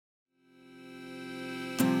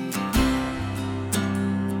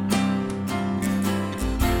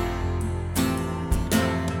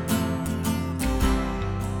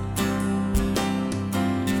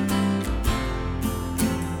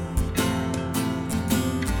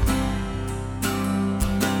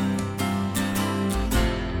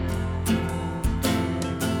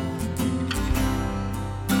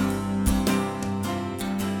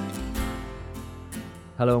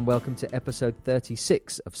Hello and welcome to episode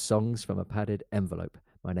 36 of Songs from a Padded Envelope.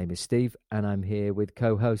 My name is Steve and I'm here with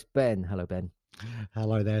co-host Ben. Hello, Ben.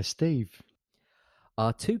 Hello there, Steve.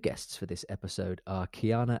 Our two guests for this episode are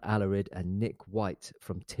Kiana Alarid and Nick White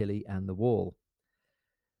from Tilly and the Wall.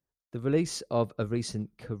 The release of a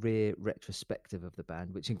recent career retrospective of the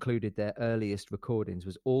band, which included their earliest recordings,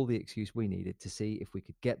 was all the excuse we needed to see if we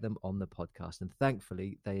could get them on the podcast, and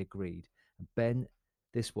thankfully they agreed. And Ben,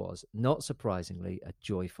 this was, not surprisingly, a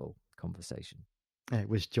joyful conversation. It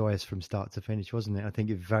was joyous from start to finish, wasn't it? I think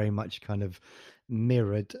it very much kind of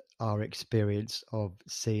mirrored our experience of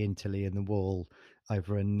seeing Tilly and the Wall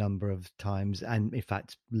over a number of times, and in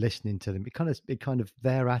fact, listening to them. It kind of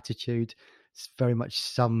their attitude very much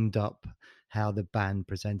summed up how the band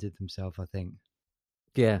presented themselves, I think.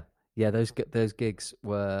 Yeah, those gigs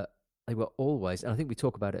were always, and I think we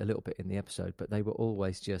talk about it a little bit in the episode, but they were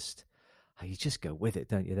always just, you just go with it,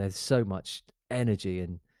 don't you? There's so much energy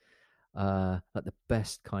and like the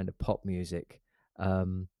best kind of pop music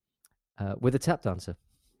with a tap dancer.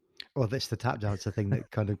 Well, that's the tap dancer thing that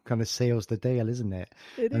kind of seals the deal, isn't it?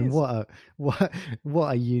 It And is.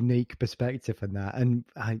 what a unique perspective on that. And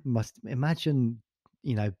I must imagine,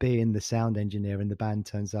 being the sound engineer and the band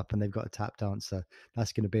turns up and they've got a tap dancer.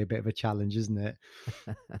 That's going to be a bit of a challenge, isn't it?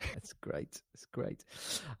 It's great. It's great.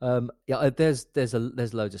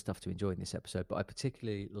 There's loads of stuff to enjoy in this episode, but I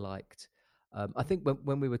particularly liked. I think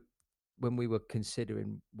when we were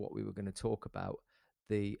considering what we were going to talk about,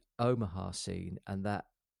 the Omaha scene and that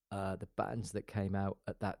the bands that came out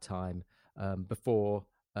at that time before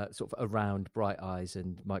sort of around Bright Eyes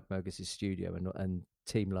and Mike Mogis' studio and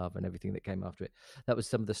Team Love and everything that came after it. That was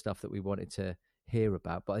some of the stuff that we wanted to hear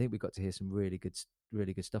about, but I think we got to hear some really good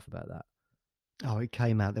stuff about that. Oh, it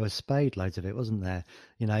came out. There was spade loads of it, wasn't there?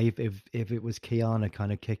 If it was Kiana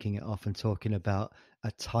kind of kicking it off and talking about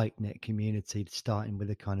a tight knit community, starting with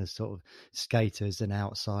the kind of sort of skaters and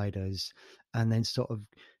outsiders, and then sort of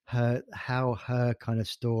how her kind of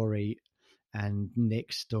story and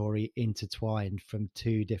Nick's story intertwined from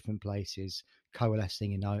two different places,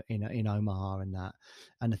 coalescing in Omaha and that.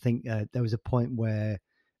 And I think there was a point where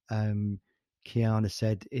Kiana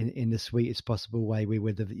said, "In the sweetest possible way, we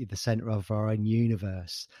were the center of our own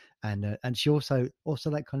universe," and she also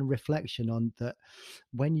that kind of reflection on that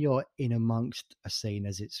when you're in amongst a scene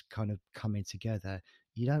as it's kind of coming together,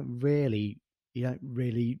 you don't really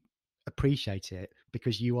appreciate it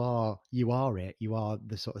because you are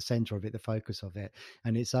the sort of center of it, the focus of it,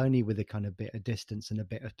 and it's only with a kind of bit of distance and a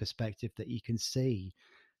bit of perspective that you can see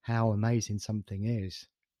how amazing something is.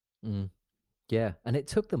 Yeah, and it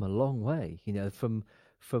took them a long way, from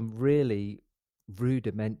really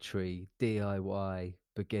rudimentary DIY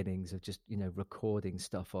beginnings of just recording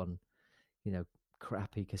stuff on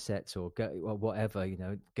crappy cassettes or whatever,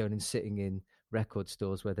 going and sitting in record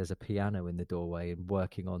stores where there's a piano in the doorway and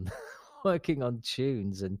working on working on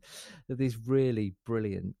tunes, and these really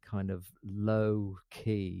brilliant kind of low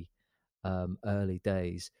key early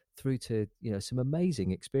days through to some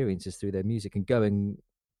amazing experiences through their music and going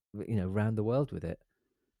around the world with it.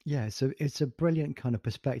 Yeah, so it's a brilliant kind of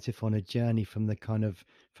perspective on a journey from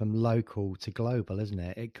local to global, isn't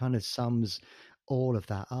it? It kind of sums all of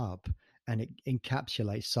that up, and it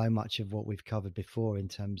encapsulates so much of what we've covered before in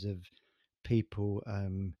terms of people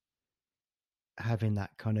having that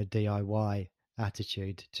kind of DIY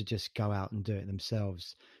attitude to just go out and do it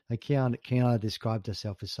themselves. Like Kiana described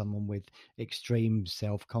herself as someone with extreme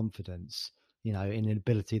self-confidence, in an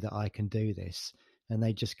ability that I can do this, and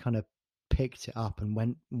they just kind of picked it up and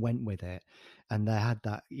went with it, and they had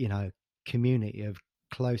that community of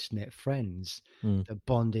close-knit friends that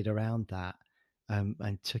bonded around that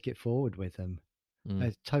and took it forward with them.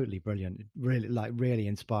 It's totally brilliant, really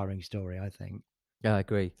inspiring story, I think. Yeah, I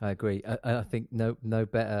agree. I think no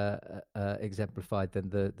better exemplified than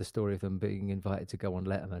the story of them being invited to go on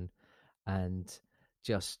Letterman and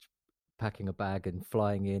just packing a bag and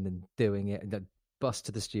flying in and doing it, and then bus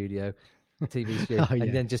to the studio, TV studio, Oh, and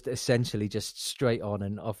yeah. then just essentially just straight on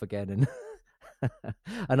and off again. And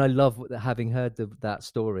and I love having heard that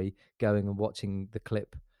story, going and watching the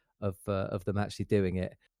clip of them actually doing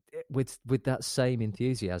it with that same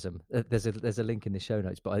enthusiasm. There's a link in the show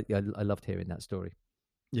notes, but I loved hearing that story.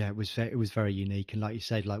 Yeah, it was very unique, and like you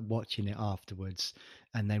said, like watching it afterwards,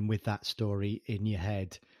 and then with that story in your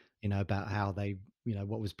head, about how they,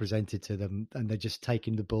 what was presented to them, and they're just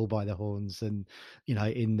taking the bull by the horns, and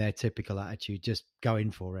in their typical attitude, just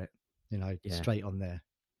going for it, Yeah. straight on there.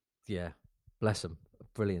 Yeah, bless them,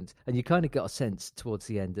 brilliant. And you kind of got a sense towards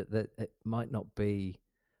the end that it might not be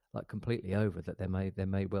like completely over. That there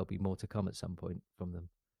may well be more to come at some point from them.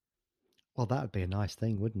 Well, that would be a nice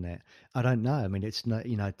thing, wouldn't it? I don't know. I mean, it's not,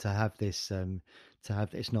 to have this,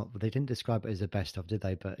 it's not, they didn't describe it as a best of, did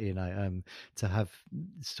they? But, to have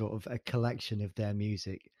sort of a collection of their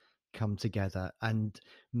music come together, and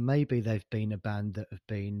maybe they've been a band that have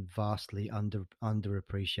been vastly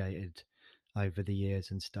underappreciated over the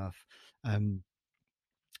years and stuff.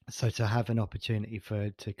 So to have an opportunity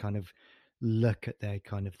to kind of look at their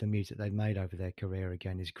kind of the music they've made over their career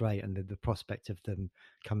again is great, and the prospect of them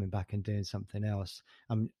coming back and doing something else.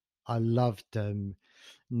 I loved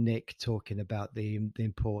Nick talking about the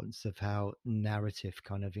importance of how narrative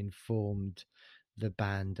kind of informed the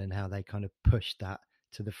band and how they kind of pushed that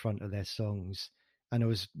to the front of their songs. And I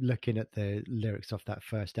was looking at the lyrics off that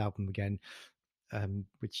first album again,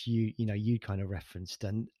 which you kind of referenced,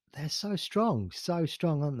 and they're so strong,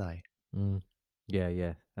 aren't they?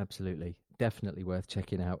 Yeah, absolutely, definitely worth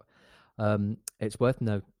checking out. It's worth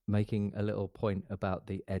making a little point about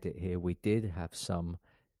the edit here. We did have some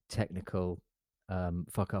technical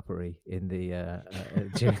fuck uppery in the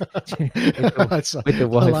with the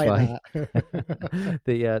Wi-Fi. Like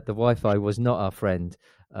the Wi-Fi was not our friend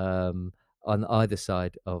on either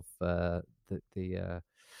side of the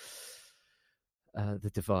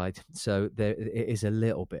divide, so it is a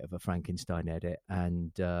little bit of a Frankenstein edit,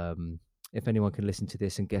 and if anyone can listen to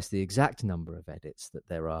this and guess the exact number of edits that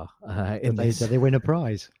there are in this, they win a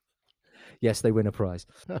prize. Yes, they win a prize.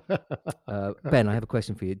 Ben, I have a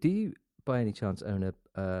question for you. Do you, by any chance, own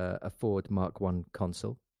a Ford Mark I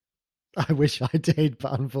console? I wish I did,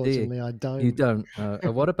 but unfortunately, I don't. You don't.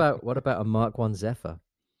 What about a Mark I Zephyr?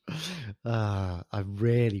 I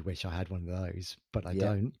really wish I had one of those, but I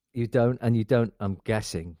don't. You don't, and you don't. I'm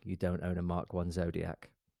guessing you don't own a Mark I Zodiac.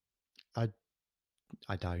 I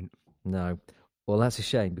don't. No. Well, that's a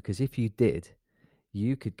shame, because if you did,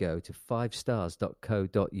 you could go to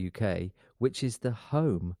 5stars.co.uk, which is the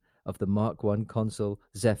home of the Mark I console,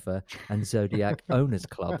 Zephyr, and Zodiac Owners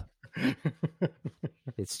Club.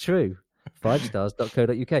 It's true.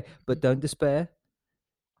 5stars.co.uk. But don't despair.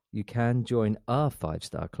 You can join our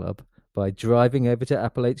 5-star club by driving over to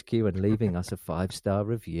Apple HQ and leaving us a 5-star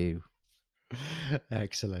review.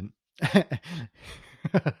 Excellent.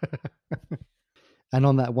 And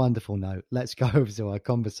on that wonderful note, let's go over to our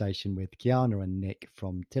conversation with Kiana and Nick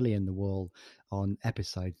from Tilly and the Wall on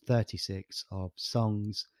episode 36 of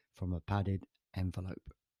Songs from a Padded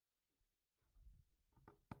Envelope.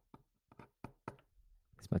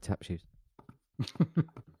 It's my tap shoes.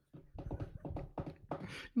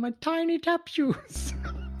 My tiny tap shoes.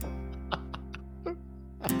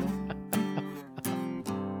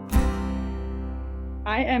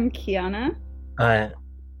 I am Kiana.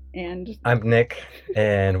 And I'm Nick,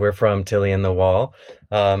 and we're from Tilly and the Wall,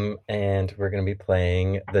 and we're going to be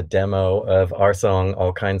playing the demo of our song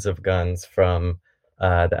All Kinds of Guns from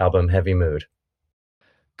the album Heavy Mood.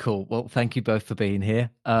 Cool. Well, thank you both for being here.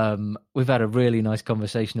 We've had a really nice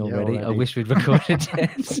conversation already. I wish we'd recorded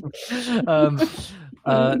it.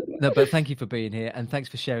 No, but thank you for being here, and thanks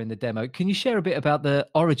for sharing the demo. Can you share a bit about the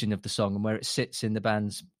origin of the song and where it sits in the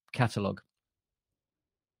band's catalogue?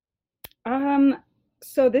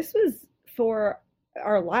 So this was for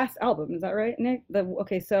our last album, is that right, Nick?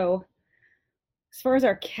 So as far as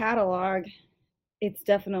our catalog, it's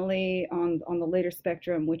definitely on the later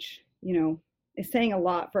spectrum, which, is saying a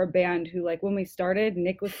lot for a band who, like, when we started,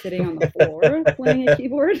 Nick was sitting on the floor playing a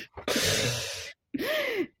keyboard.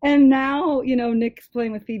 And now, Nick's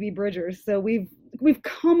playing with Phoebe Bridgers. So we've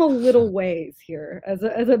come a little ways here as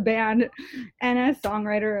a band and as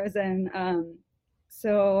songwriters. And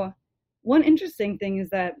so one interesting thing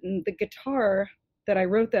is that the guitar that I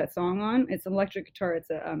wrote that song on, it's an electric guitar.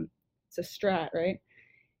 It's a Strat, right?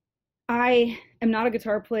 I am not a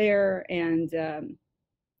guitar player, and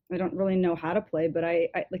I don't really know how to play, but I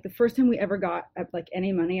like the first time we ever got like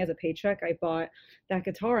any money as a paycheck, I bought that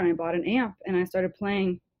guitar and I bought an amp and I started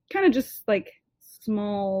playing kind of just like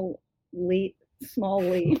small Lee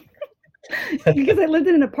because I lived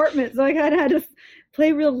in an apartment, so I had to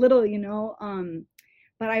play real little,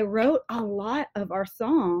 but I wrote a lot of our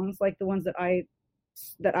songs, like the ones that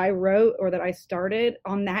I wrote or that I started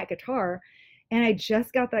on that guitar. And I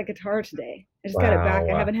just got that guitar today. I just got it back.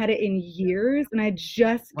 I haven't had it in years, and I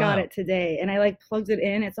just got it today. And I like plugged it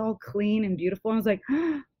in. It's all clean and beautiful. I was like,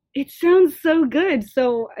 oh, it sounds so good.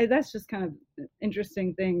 So that's just kind of an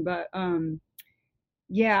interesting thing. But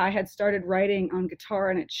I had started writing on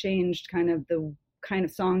guitar, and it changed kind of the kind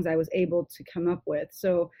of songs I was able to come up with.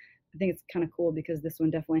 So I think it's kind of cool because this one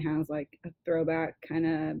definitely has like a throwback kind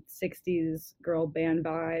of 60s girl band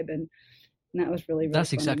vibe, and that was really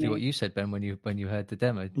that's exactly what you said, Ben, when you heard the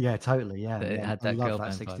demo. Yeah, totally. Yeah, it had that girl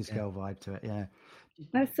band 60s vibe, girl vibe to it. Yeah.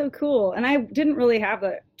 That's so cool. And I didn't really have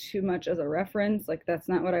that too much as a reference. Like that's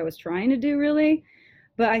not what I was trying to do really.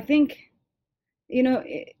 But I think,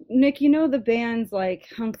 Nick, the bands like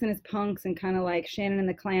Hunks and His Punks and kind of like Shannon and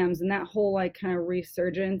the Clams and that whole like kind of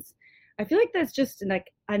resurgence. I feel like that's just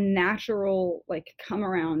like a natural like come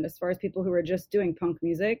around as far as people who are just doing punk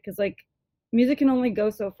music. Cause like music can only go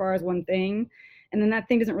so far as one thing. And then that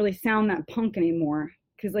thing doesn't really sound that punk anymore.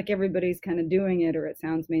 Cause like everybody's kind of doing it or it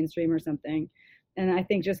sounds mainstream or something. And I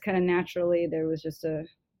think just kind of naturally there was just a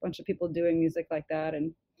bunch of people doing music like that.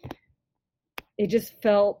 And it just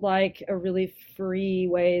felt like a really free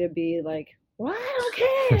way to be like, well, I don't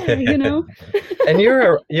care, And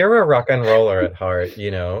you're a rock and roller at heart,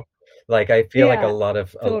 Like I feel like a lot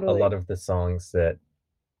of the songs that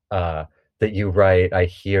you write, I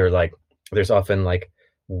hear like there's often like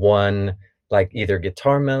one like either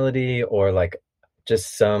guitar melody or like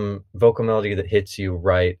just some vocal melody that hits you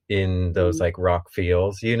right in those like rock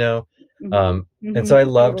feels, And so I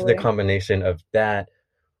loved the combination of that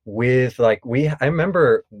with like I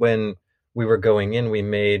remember when we were going in, we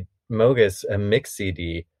made Mogus a mix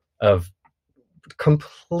CD of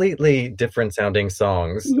completely different sounding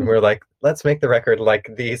songs. And we're like, let's make the record like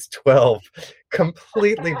these 12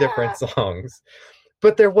 completely different songs.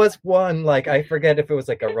 But there was one, like, I forget if it was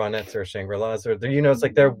like a Ronettes or Shangri-Las or, it's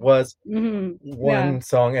like there was one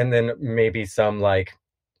song and then maybe some like,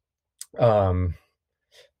 I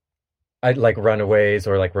like Runaways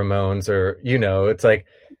or like Ramones or, it's like,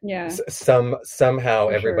 somehow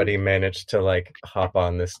everybody managed to like hop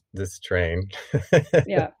on this train.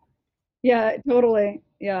 Yeah, totally.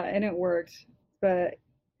 Yeah, and it worked. But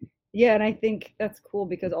yeah, and I think that's cool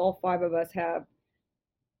because all 5 of us have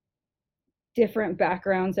different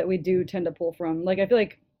backgrounds that we do tend to pull from. Like I feel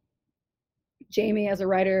like Jamie as a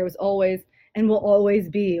writer was always and will always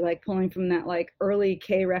be like pulling from that like early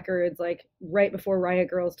K records, like right before Riot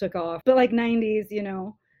Girls took off, but like 90s,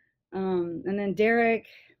 and then Derek,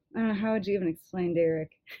 I don't know, how would you even explain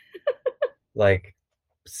Derek? Like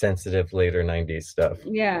sensitive later 90s stuff.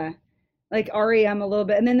 Yeah. Like REM a little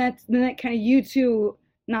bit. And then that kind of you two,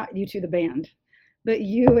 not you two the band, but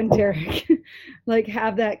you and Derek like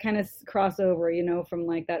have that kind of crossover, from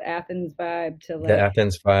like that Athens vibe to like the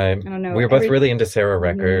Athens vibe. I don't know. We were both really into Sarah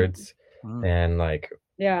Records and like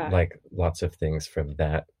lots of things from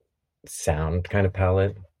that sound kind of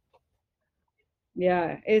palette.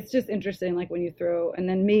 Yeah, it's just interesting like when you throw, and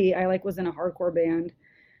then me, I like was in a hardcore band,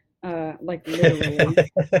 like literally.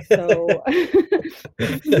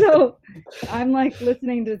 So I'm like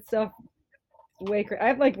listening to stuff way crazy.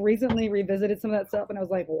 I've like recently revisited some of that stuff and I was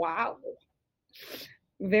like, wow,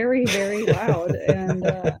 very, very loud. And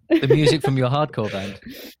the music from your hardcore band.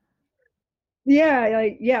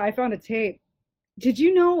 Yeah, I found a tape. Did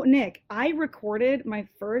you know, Nick, I recorded my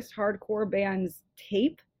first hardcore band's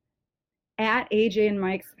tape at AJ and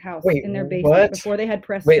Mike's house in their basement before they had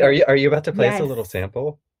pressed. Wait, are you about to play us a little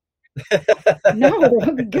sample? No,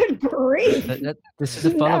 good grief. This is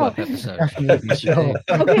a follow-up episode.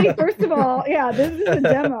 Okay, first of all, this is a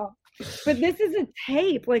demo. But this is a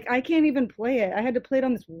tape. Like I can't even play it. I had to play it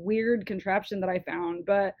on this weird contraption that I found.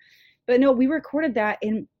 But no, we recorded that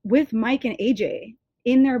with Mike and AJ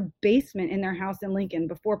in their basement in their house in Lincoln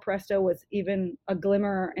before Presto was even a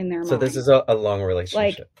glimmer in their mind. So this is a long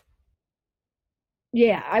relationship.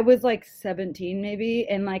 Yeah, I was like 17 maybe.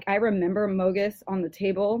 And like, I remember Mogus on the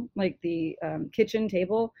table, like the kitchen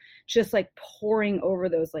table, just like pouring over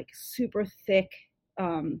those like super thick,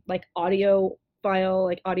 like audio file,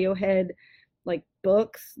 like audio head, like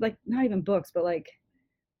books, like not even books, but like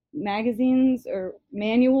magazines or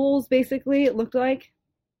manuals, basically, it looked like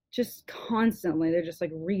just constantly. They're just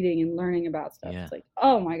like reading and learning about stuff. Yeah. It's like,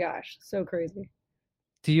 oh my gosh, so crazy.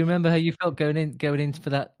 Do you remember how you felt going in for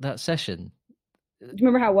that session? Do you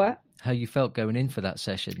remember how you felt going in for that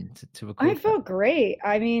session to record? I felt great.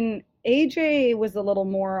 I mean, AJ was a little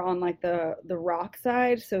more on like the rock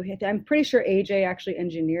side, so I'm pretty sure AJ actually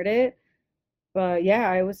engineered it. But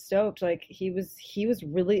yeah, I was stoked. Like he was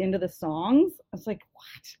really into the songs. I was like,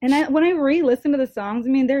 what? And when I re-listened to the songs,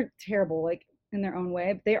 I mean, they're terrible, like in their own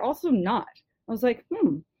way, but they're also not. I was like,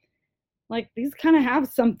 like these kind of have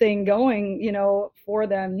something going, for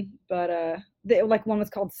them. But like one was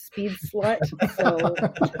called Speed Slut. So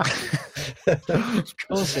of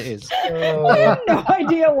course it is. I have no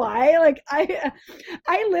idea why. Like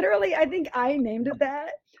I literally, I think I named it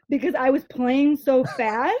that because I was playing so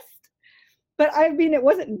fast. But I mean, it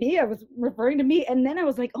wasn't me. I was referring to me. And then I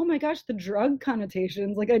was like, oh my gosh, the drug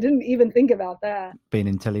connotations. Like I didn't even think about that. Being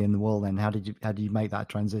in Tilly and the Wall, then how did you make that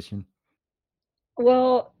transition?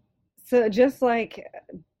 Well, so just like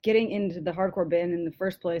getting into the hardcore band in the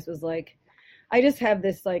first place was like, I just have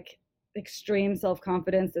this like extreme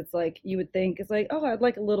self-confidence. It's like, you would think it's like, oh, I'd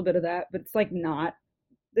like a little bit of that, but it's like not.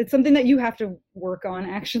 It's something that you have to work on,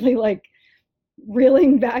 actually, like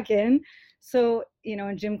reeling back in. So, you know,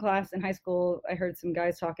 in gym class in high school, I heard some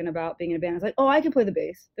guys talking about being in a band. I was like, oh, I can play the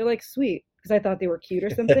bass. They're like, sweet, because I thought they were cute or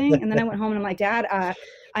something. And then I went home and I'm like, Dad,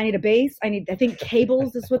 I need a bass. I think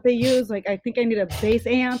cables is what they use. Like, I think I need a bass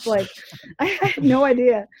amp. Like, I had no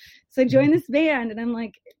idea. So I joined this band and I'm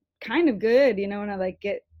like kind of good, you know, and I like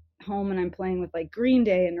get home and I'm playing with like Green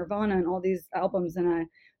Day and Nirvana and all these albums and I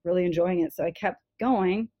really enjoying it. So I kept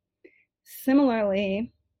going.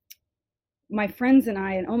 Similarly, my friends and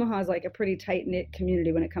I in Omaha is like a pretty tight knit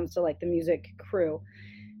community when it comes to like the music crew,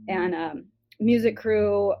 and music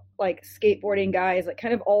crew, like skateboarding guys, like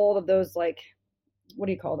kind of all of those, like, what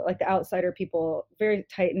do you call it? Like the outsider people, very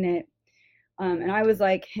tight knit. And I was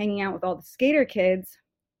like hanging out with all the skater kids,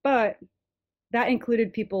 but that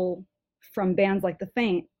included people from bands like The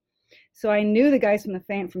Faint. So I knew the guys from The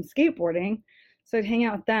Faint from skateboarding. So I'd hang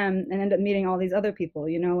out with them and end up meeting all these other people,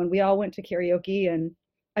 you know, and we all went to karaoke. And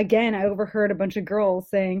again, I overheard a bunch of girls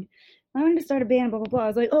saying, I wanted to start a band, blah, blah, blah. I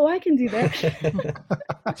was like, oh, I can do that.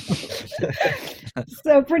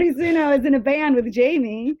 So pretty soon I was in a band with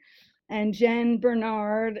Jamie and Jen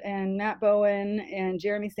Bernard and Matt Bowen and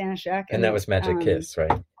Jeremy Stanishek. And that was Magic Kiss,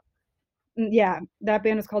 right? Yeah, that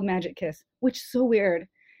band was called Magic Kiss, which is so weird.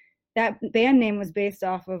 That band name was based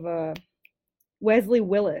off of Wesley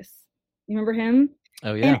Willis. You remember him?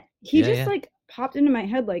 Oh, yeah. And he like popped into my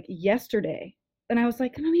head like yesterday. And I was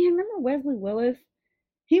like, I mean, remember Wesley Willis?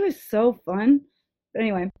 He was so fun. But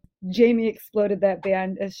anyway, Jamie exploded that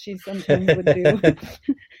band, as she sometimes would do.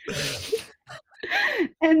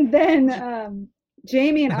 And then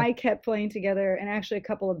Jamie and I kept playing together, and actually a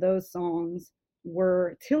couple of those songs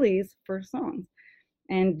were Tilly's first songs.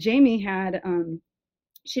 And Jamie had,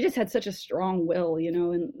 she just had such a strong will, you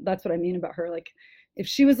know, and that's what I mean about her. Like, if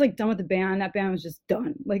she was like done with the band, that band was just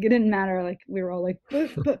done. Like, it didn't matter. Like, we were all like,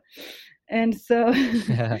 and so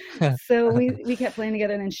so we kept playing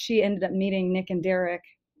together. And then she ended up meeting Nick and Derek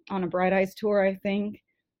on a Bright Eyes tour, I think.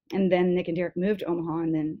 And then Nick and Derek moved to Omaha,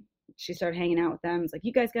 and then she started hanging out with them. It's like,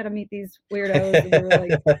 you guys got to meet these weirdos. And we were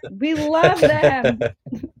like, we love them.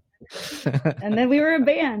 And then we were a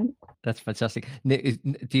band. That's fantastic. Nick,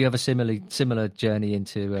 do you have a similar journey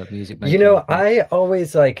into music making? You know, I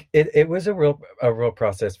always like it. It was a real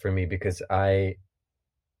process for me because I,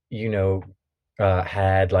 you know,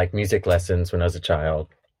 had like music lessons when I was a child,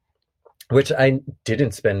 which I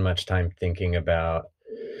didn't spend much time thinking about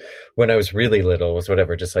when I was really little. It was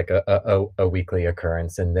whatever, just like a weekly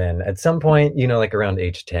occurrence. And then at some point, you know, like around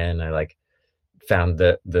age 10, I like found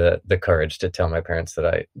the courage to tell my parents that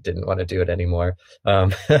I didn't want to do it anymore.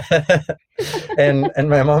 And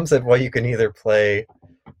my mom said, well, you can either play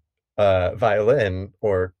violin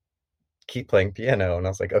or keep playing piano. And I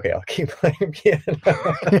was like, okay, I'll keep playing piano.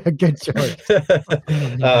 Good choice.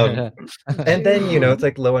 And then, you know, it's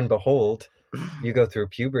like, lo and behold, you go through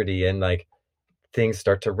puberty and like things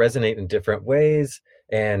start to resonate in different ways.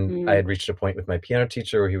 And I had reached a point with my piano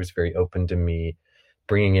teacher where he was very open to me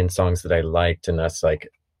bringing in songs that I liked and us like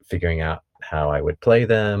figuring out how I would play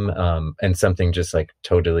them. And something just like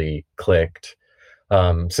totally clicked.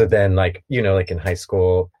 So then, like, you know, like in high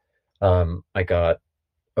school, I got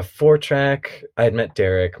a 4-track. I had met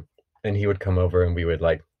Derek and he would come over and we would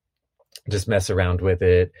like just mess around with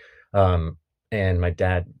it. And my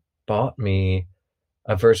dad bought me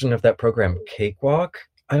a version of that program, Cakewalk.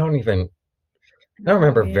 I don't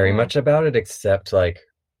remember very much about it, except like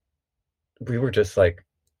we were just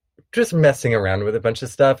messing around with a bunch of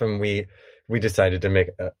stuff, and we decided to make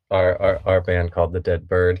our band called the Dead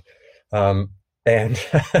Bird. And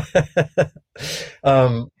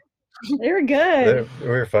they were good. We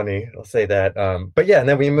were funny, I'll say that. But yeah, and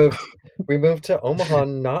then we moved to Omaha,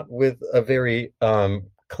 not with a very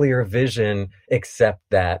clear vision, except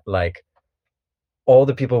that like all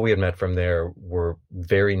the people we had met from there were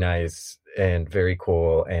very nice and very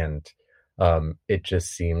cool, and it just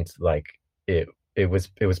seemed like it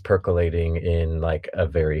was percolating in like a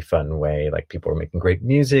very fun way. Like people were making great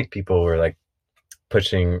music, people were like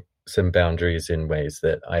pushing some boundaries in ways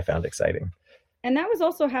that I found exciting. And that was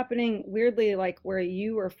also happening weirdly, like where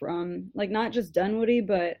you were from, like not just Dunwoody,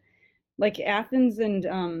 but like Athens,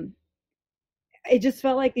 and it just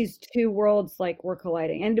felt like these two worlds like were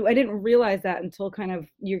colliding. And I didn't realize that until kind of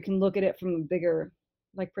you can look at it from a bigger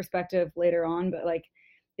like perspective later on. But like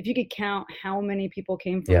if you could count how many people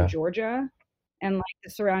came from Georgia and like the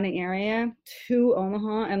surrounding area to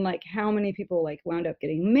Omaha, and like how many people like wound up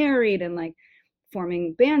getting married and like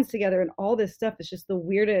forming bands together and all this stuff, is just the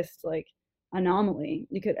weirdest like anomaly.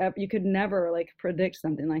 You could never like predict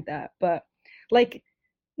something like that. But like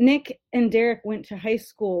Nick and Derek went to high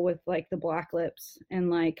school with like the Black Lips and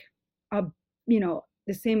like a, you know,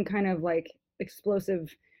 the same kind of like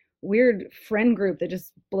explosive weird friend group that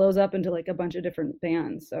just blows up into like a bunch of different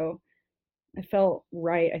bands. So I felt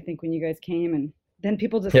right, I think, when you guys came, and then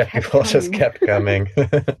people just just kept coming.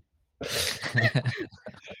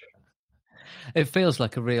 It feels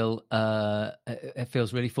like a real it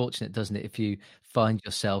feels really fortunate, doesn't it, if you find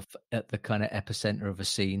yourself at the kind of epicenter of a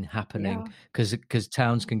scene happening, because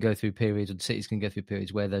towns can go through periods and cities can go through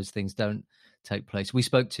periods where those things don't take place. We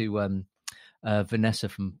spoke to Vanessa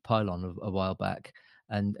from Pylon a while back,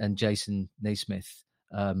 and Jason Naismith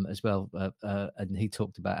as well, and he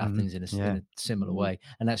talked about Athens in a similar way.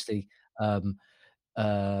 And actually,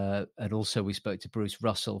 and also we spoke to Bruce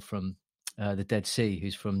Russell from the Dead Sea,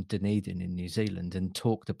 who's from Dunedin in New Zealand, and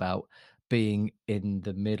talked about being in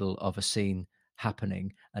the middle of a scene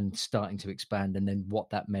happening and starting to expand, and then what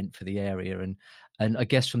that meant for the area. And I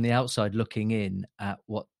guess from the outside looking in at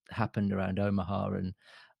what happened around Omaha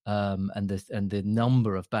and the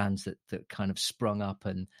number of bands that kind of sprung up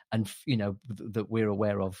and you know that we're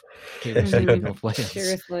aware of here in North Wales.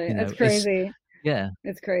 Seriously, you know, it's crazy.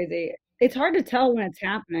 It's crazy. It's hard to tell when it's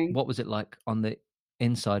happening. What was it like on the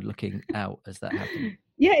inside looking out as that happened?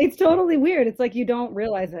 Yeah, it's totally weird. It's like you don't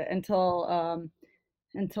realize it until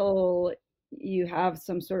you have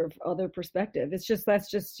some sort of other perspective. It's just,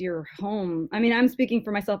 that's just your home. I mean, I'm speaking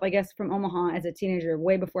for myself, I guess, from Omaha as a teenager,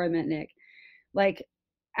 way before I met Nick. Like,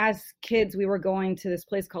 as kids, we were going to this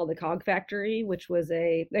place called the Cog Factory, which was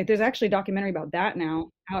there's actually a documentary about that now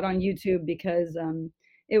out on YouTube, because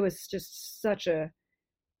it was just such a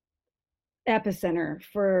epicenter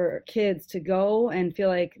for kids to go and feel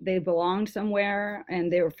like they belonged somewhere.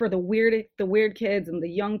 And they were for the weird kids and the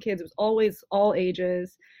young kids. It was always all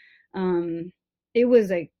ages. It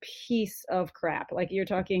was a piece of crap. Like, you're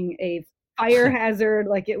talking a fire hazard.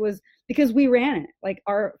 Like, it was, because we ran it, like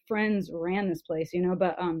our friends ran this place, you know,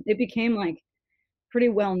 but it became like pretty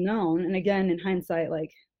well known. And again, in hindsight,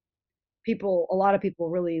 like a lot of people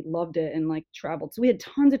really loved it and like traveled. So we had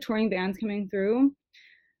tons of touring bands coming through.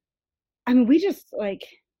 I mean, we just like,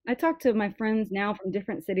 I talk to my friends now from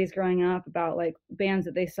different cities growing up about like bands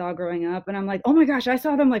that they saw growing up. And I'm like, oh my gosh, I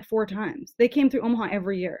saw them like 4 times. They came through Omaha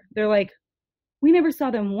every year. They're like, we never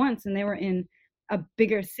saw them once, and they were in a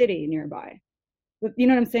bigger city nearby. But you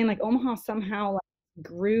know what I'm saying? Like, Omaha somehow like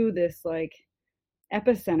grew this like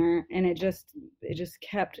epicenter, and it just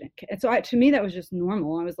kept. So to me, that was just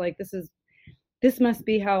normal. I was like, this must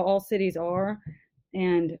be how all cities are,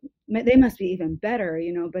 and they must be even better,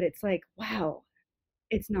 you know. But it's like, wow,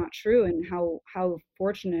 it's not true. And how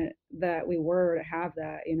fortunate that we were to have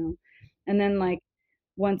that, you know. And then like,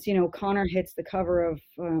 once, you know, Connor hits the cover of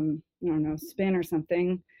I don't know, Spin or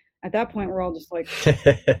something, at that point we're all just like,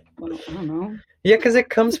 well, I don't know. Yeah, because it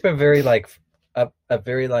comes from a very like a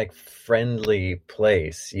very like friendly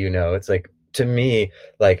place, you know. It's like, to me,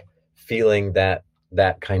 like feeling that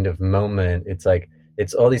kind of moment, it's like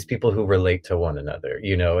it's all these people who relate to one another,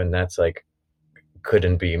 you know. And that's like,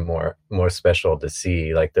 couldn't be more special to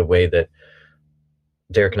see. Like, the way that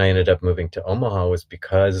Derek and I ended up moving to Omaha was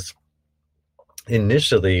because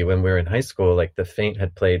initially, when we were in high school, like the Faint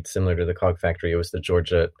had played similar to the Cog Factory. It was the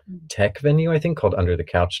Georgia Tech venue, I think, called Under the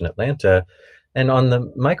Couch in Atlanta. And on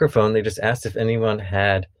the microphone, they just asked if anyone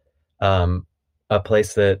had a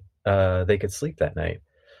place that they could sleep that night.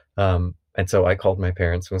 And so I called my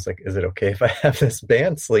parents and was like, is it okay if I have this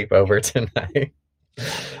band sleep over tonight?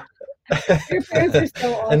 Your parents are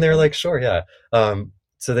so awesome. And they're like, sure, yeah.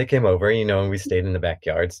 So they came over, you know, and we stayed in the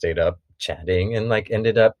backyard, stayed up chatting, and like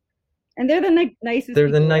ended up. And they're the nicest.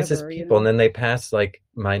 They're the nicest ever, people. You know? And then they passed like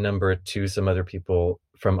my number to some other people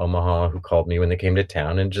from Omaha who called me when they came to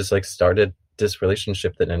town, and just like started this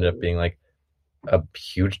relationship that ended up being like a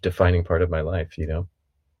huge defining part of my life, you know?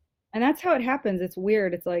 And that's how it happens. It's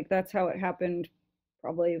weird. It's like, that's how it happened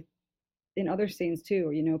probably in other scenes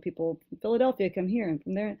too. You know, people from Philadelphia come here and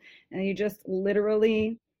from there, and you just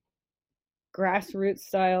literally grassroots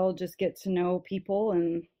style just get to know people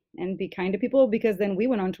and be kind to people. Because then we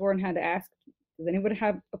went on tour and had to ask, does anybody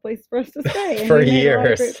have a place for us to stay? And For we made years. a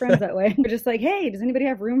lot of great friends that way. We're just like, hey, does anybody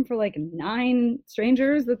have room for like 9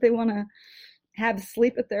 strangers that they want to have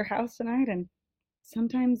sleep at their house tonight? And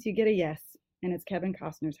sometimes you get a yes, and it's Kevin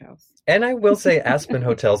Costner's house. And I will say Aspen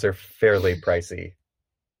hotels are fairly pricey.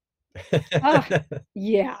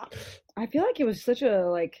 Yeah. I feel like it was such a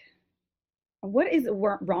like, what is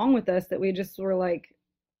wrong with us that we just were like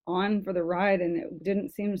on for the ride and it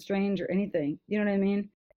didn't seem strange or anything? You know what I mean?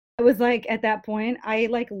 I was like, at that point, I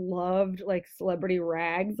like loved like celebrity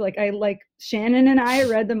rags. Like I like Shannon and I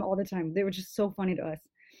read them all the time. They were just so funny to us.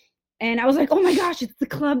 And I was like, oh my gosh, it's the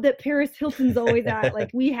club that Paris Hilton's always at. Like,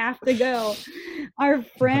 we have to go. Our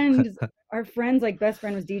friend's like best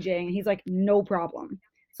friend was DJing, and he's like, no problem.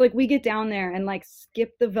 So like we get down there and like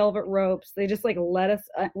skip the velvet ropes. They just like let us.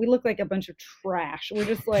 We look like a bunch of trash. We're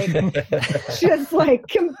just like,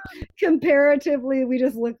 comparatively, we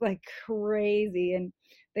just look like crazy. And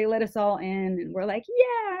they let us all in, and we're like,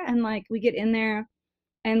 yeah. And like we get in there,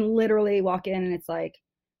 and literally walk in, and it's like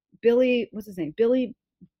what's his name?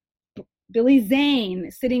 Billy Zane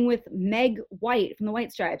sitting with Meg White from the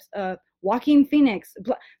White Stripes, Joaquin Phoenix,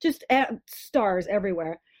 just stars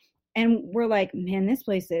everywhere. And we're like, man, this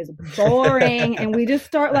place is boring. And we just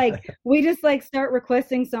start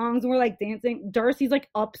requesting songs, and we're like dancing. Darcy's like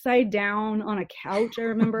upside down on a couch, I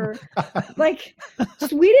remember. Like,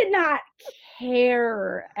 we did not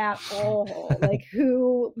care at all, like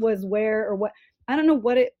who was where or what. I don't know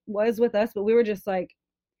what it was with us, but we were just like,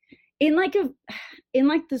 in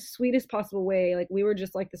the sweetest possible way, like we were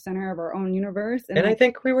just like the center of our own universe. And like,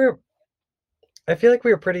 I feel like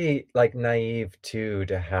we were pretty like naive too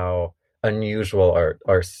to how unusual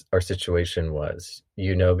our situation was,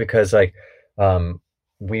 you know, because like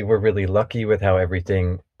we were really lucky with how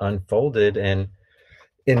everything unfolded. And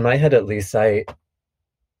in my head, at least,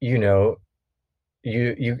 you know,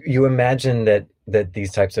 you imagine that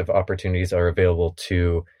these types of opportunities are available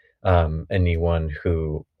to anyone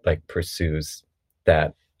who like pursues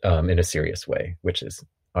that in a serious way, which is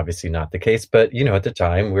obviously not the case. But, you know, at the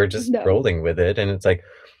time we're just rolling with it. And it's like,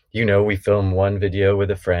 you know, we film one video with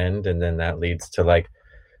a friend, and then that leads to like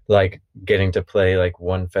getting to play like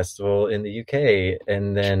one festival in the UK.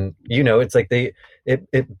 And then, you know, it's like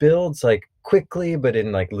it builds like quickly, but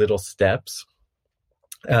in like little steps.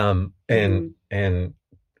 And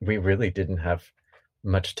we really didn't have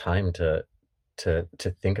much time to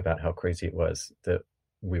think about how crazy it was that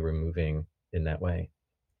we were moving in that way.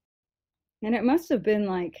 And it must have been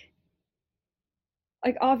like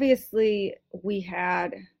obviously we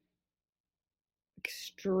had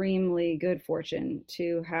extremely good fortune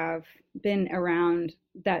to have been around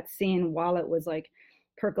that scene while it was like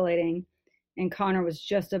percolating, and Connor was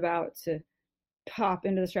just about to pop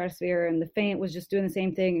into the stratosphere, and The Faint was just doing the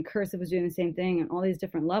same thing, and Cursive was doing the same thing, and all these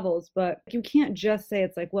different levels. But you can't just say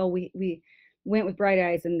it's like, well, we went with Bright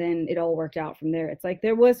Eyes and then it all worked out from there. It's like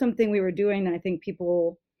there was something we were doing that I think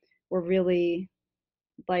people were really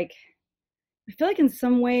like, I feel like in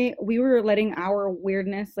some way we were letting our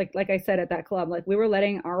weirdness, like I said at that club, like we were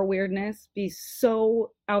letting our weirdness be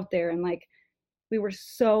so out there, and like we were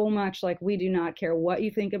so much like, we do not care what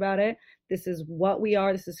you think about it. This is what we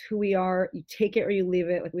are. This is who we are. You take it or you leave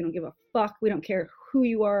it. Like, we don't give a fuck. We don't care who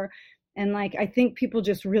you are. And like, I think people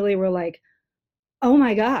just really were like, oh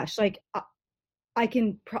my gosh, like I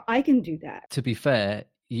can do that. To be fair,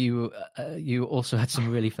 you also had some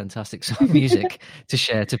really fantastic music to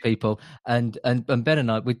share to people, and Ben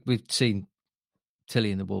and I we've seen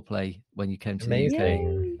Tilly and the Wall play when you came to the UK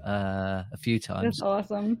a few times. That's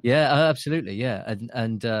awesome. Yeah, absolutely. Yeah,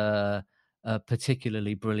 and a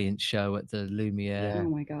particularly brilliant show at the Lumiere. Oh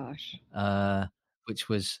my gosh. Which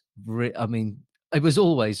was I mean, it was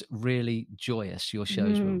always really joyous. Your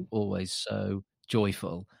shows were always so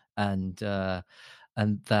joyful, and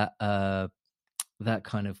that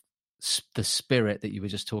kind of the spirit that you were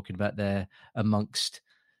just talking about there amongst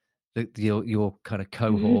your kind of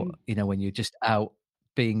cohort, you know, when you're just out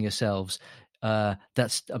being yourselves,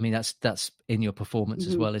 that's in your performance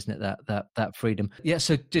as well, isn't it? That freedom. Yeah.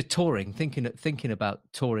 So touring, thinking about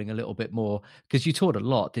touring a little bit more, because you toured a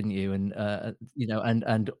lot, didn't you? And you know,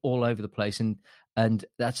 and all over the place, and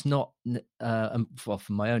that's not well,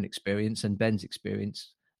 from my own experience and Ben's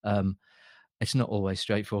experience, it's not always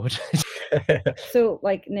straightforward. So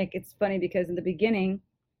like, Nick, it's funny because in the beginning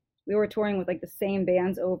we were touring with like the same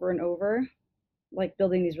bands over and over, like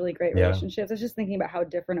building these really great relationships. I was just thinking about how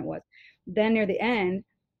different it was. Then near the end,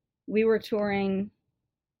 we were touring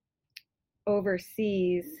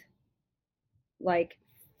overseas like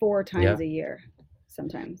 4 times a year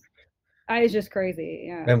sometimes. I was just crazy.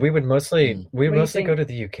 Yeah. And we would mostly go to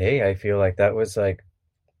the UK. I feel like that was like,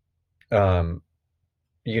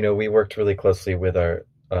 you know, we worked really closely with our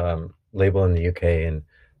label in the UK, and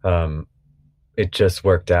it just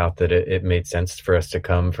worked out that it made sense for us to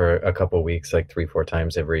come for a couple of weeks, like 3-4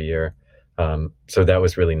 times every year. So that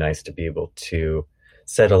was really nice to be able to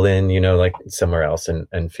settle in, you know, like somewhere else,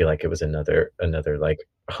 and feel like it was another like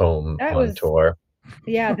home on tour.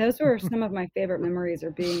 Yeah, those were some of my favorite memories,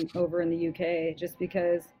 are being over in the UK, just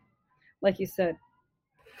because, like you said,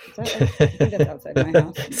 I think that's outside my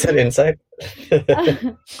house. Is that inside?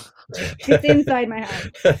 It's inside my house.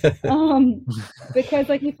 Because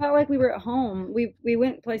like we felt like we were at home. We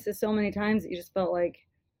went places so many times that you just felt like,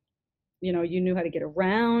 you know, you knew how to get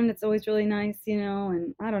around. It's always really nice, you know,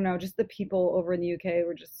 and I don't know, just the people over in the UK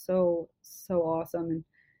were just so awesome.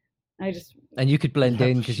 And you could blend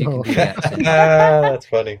in because you could do the accent. That's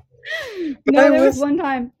funny. No, there was one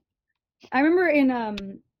time I remember in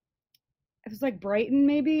it was like Brighton,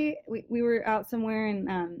 maybe we were out somewhere, and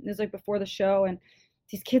it was like before the show, and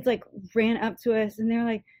these kids like ran up to us and they were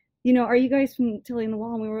like, you know, are you guys from Tilly and the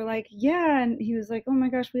Wall? And we were like, yeah. And he was like, oh my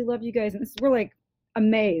gosh, we love you guys. And we're like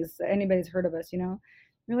amazed that anybody's heard of us, you know.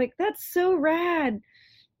 We're like, that's so rad.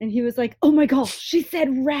 And he was like, oh my gosh, she said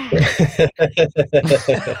rad.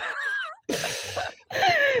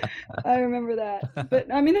 I remember that.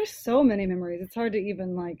 But I mean, there's so many memories. It's hard to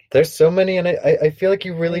even like. There's so many, and I feel like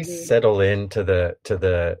you really settle into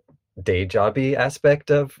the day jobby aspect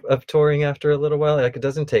of touring after a little while. Like, it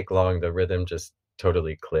doesn't take long. The rhythm just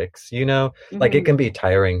totally clicks, you know. Like, it can be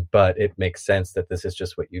tiring, but it makes sense that this is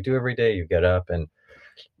just what you do every day. You get up and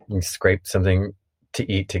you scrape something to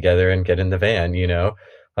eat together and get in the van, you know.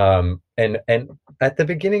 And at the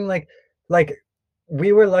beginning, like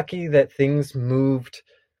we were lucky that things moved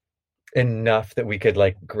enough that we could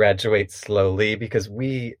like graduate slowly, because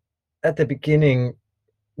we at the beginning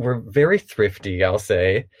were very thrifty, I'll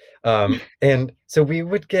say. And so we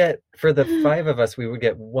would get, for the 5 of us, we would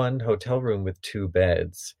get one hotel room with 2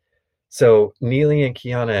 beds. So Neely and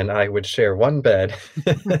Kiana and I would share one bed.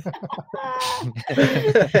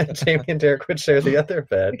 Jamie and Derek would share the other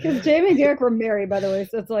bed. Because Jamie and Derek were married, by the way,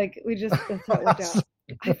 so it's like that's how it worked out.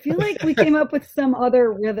 I feel like we came up with some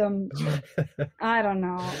other rhythm. I don't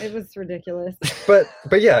know. It was ridiculous. But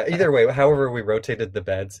yeah, either way, however we rotated the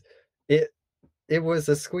beds, it was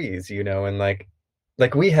a squeeze, you know, and like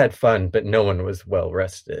we had fun, but no one was well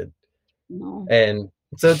rested. No. And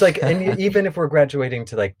so it's like, and even if we're graduating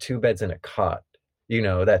to like 2 beds and a cot, you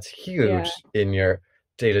know, that's huge in your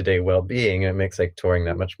day-to-day well-being. It makes like touring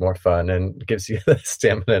that much more fun and gives you the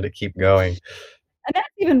stamina to keep going. And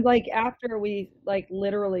that's even like after we like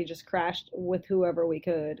literally just crashed with whoever we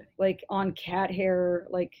could, like on cat hair,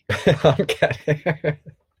 like on cat hair.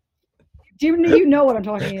 Do you know what I'm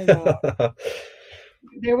talking about?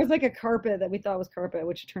 There was like a carpet that we thought was carpet,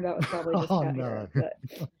 which turned out was probably just cat hair. But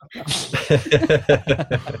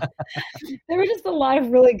there were just a lot of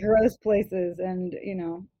really gross places, and you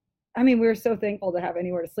know, I mean, we were so thankful to have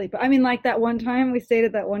anywhere to sleep. But I mean, like that one time we stayed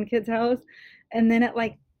at that one kid's house, and then at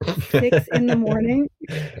like 6 in the morning,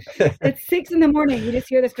 at 6 in the morning, you just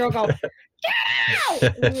hear this girl go, "Get out!"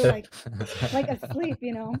 And we were like asleep,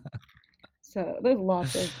 you know. So there's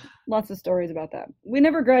lots of stories about that. We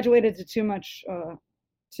never graduated to too much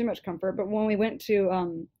comfort, but when we went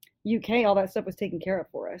to UK, all that stuff was taken care of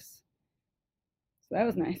for us. So that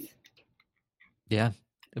was nice. Yeah.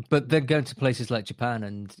 But then going to places like Japan,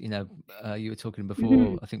 and you know, you were talking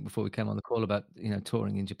before, I think before we came on the call, about, you know,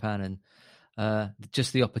 touring in Japan, and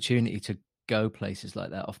just the opportunity to go places like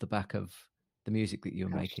that off the back of the music that you're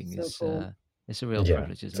making is cool. It's a real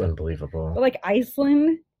privilege, isn't it? It's unbelievable. But like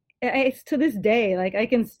Iceland, it's to this day, like I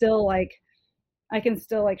can still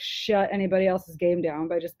shut anybody else's game down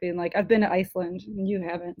by just being like, I've been to Iceland and you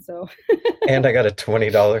haven't, so. And I got a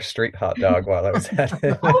 $20 street hot dog while I was at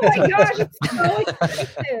it. Oh my gosh, it's so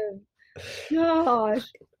expensive.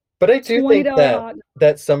 Gosh. But I do think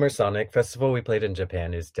that Summer Sonic Festival we played in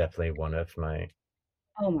Japan is definitely one of my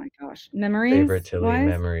favorite Tilly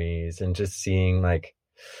memories. And just seeing, like,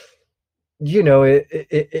 you know,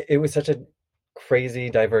 it was such a crazy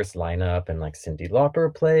diverse lineup, and like Cyndi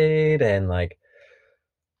Lauper played, and like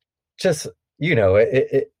just, you know,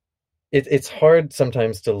 it's hard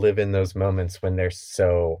sometimes to live in those moments when they're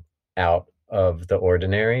so out of the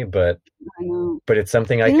ordinary, but it's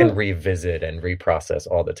something I can revisit and reprocess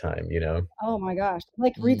all the time, you know. Oh my gosh,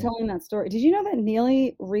 like retelling that story. Did you know that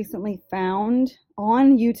Neely recently found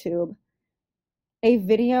on YouTube a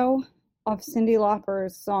video of Cyndi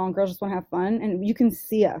Lauper's song "Girls Just Want to Have Fun," and you can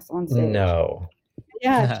see us on stage? No.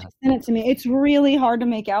 Yeah, she sent it to me. It's really hard to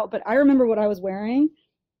make out, but I remember what I was wearing,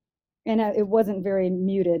 and it wasn't very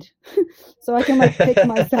muted, so I can like pick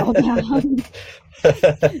myself out.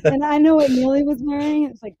 And I know what Neely was wearing.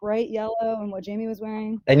 It's like bright yellow, and what Jamie was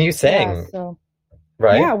wearing. And you sang,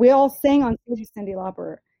 right? Yeah, we all sang on stage with Cyndi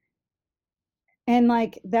Lauper, and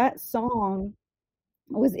like that song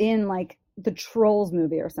was in like the Trolls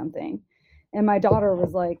movie or something. And my daughter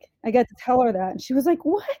was like, I got to tell her that, and she was like,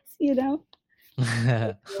 "What?" You know.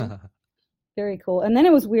 Very cool. And then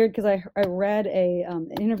it was weird because I read an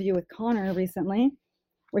interview with Connor recently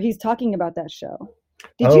where he's talking about that show,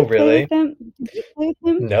 Did you play with them? Did you play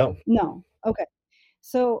with them? No. No. Okay.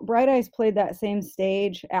 So Bright Eyes played that same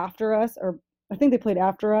stage after us, or I think they played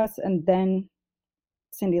after us, and then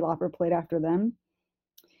Cyndi Lauper played after them.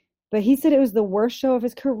 But he said it was the worst show of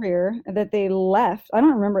his career, and that they left. I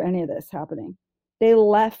don't remember any of this happening. They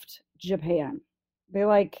left Japan. They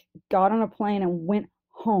like got on a plane and went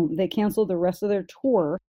home. They canceled the rest of their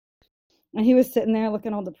tour. And he was sitting there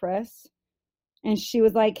looking all depressed. And she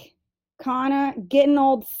was like, Connor, getting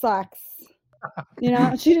old sucks. You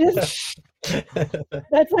know, she just,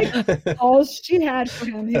 that's like all she had for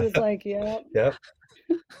him. He was like, yeah. Yep.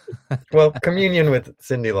 Well, communion with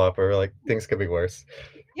Cyndi Lauper, like things could be worse.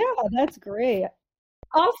 Yeah, that's great.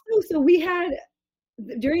 Also, so we had,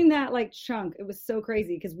 during that like chunk, it was so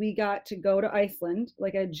crazy because we got to go to Iceland,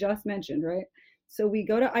 like I just mentioned, right? So we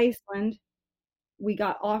go to Iceland. We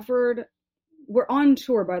got offered, we're on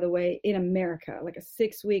tour, by the way, in America, like a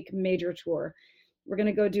 6-week major tour. We're going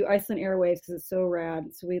to go do Iceland Airwaves because it's so rad.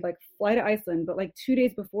 So we like fly to Iceland, but like 2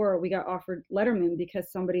 days before we got offered Letterman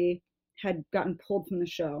because somebody had gotten pulled from the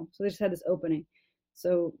show. So they just had this opening.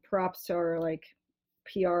 So props to our like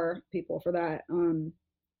PR people for that.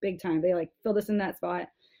 Big time. They like filled us in that spot.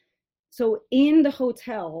 So in the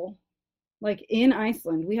hotel, like in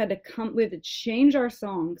Iceland, we had to change our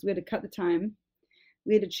songs. We had to cut the time.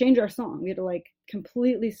 We had to change our song. We had to like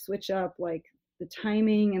completely switch up like the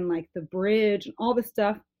timing and like the bridge and all this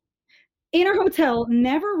stuff in our hotel,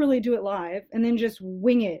 never really do it live, and then just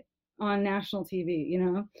wing it on national TV, you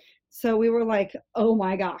know? So we were like, oh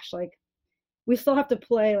my gosh, like we still have to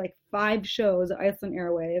play like 5 shows at Iceland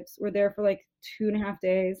Airwaves. We're there for like 2.5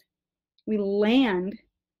 days. We land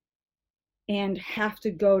and have to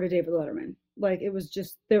go to David Letterman. Like it was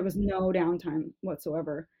just, there was no downtime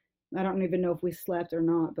whatsoever. I don't even know if we slept or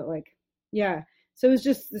not, but like, yeah. So it was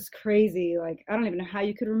just this crazy, like, I don't even know how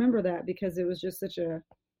you could remember that because it was just such a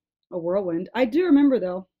whirlwind. I do remember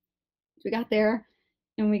though, we got there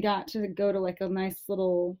and we got to go to like a nice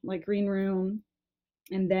little like green room.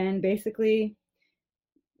 And then basically,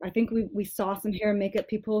 I think we saw some hair and makeup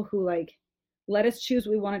people who like let us choose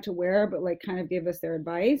what we wanted to wear, but like kind of gave us their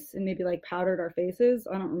advice and maybe like powdered our faces.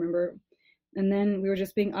 I don't remember. And then we were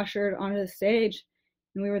just being ushered onto the stage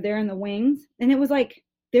and we were there in the wings. And it was like,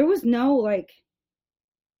 there was no like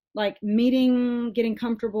meeting, getting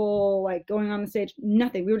comfortable, like going on the stage,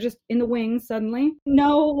 nothing. We were just in the wings suddenly.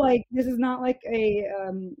 No, like this is not like a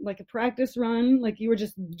practice run. Like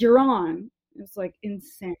you're on. It's like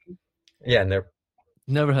insane. Yeah, and they're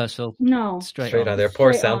no rehearsal. No. Straight on. Their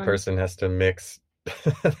poor sound person has to mix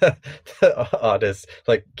the oddest,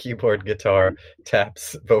 like keyboard, guitar,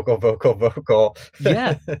 taps, vocal.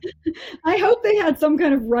 Yeah. I hope they had some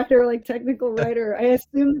kind of writer, like technical writer. I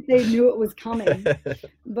assume that they knew it was coming,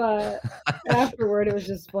 but afterward it was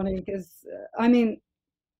just funny because I mean,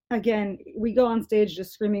 again, we go on stage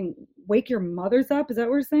just screaming, "Wake your mothers up!" Is that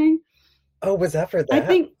what we're saying? Oh, was that for that? I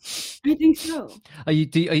think so. Are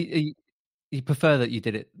you prefer that you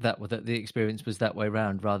did it that the experience was that way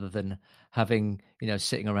around rather than having, you know,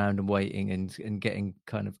 sitting around and waiting and getting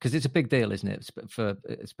kind of, because it's a big deal, isn't it, for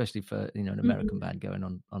especially for, you know, an American band going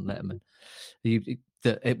on Letterman.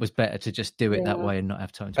 That it was better to just do it that way and not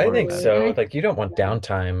have time to worry about it. So like you don't want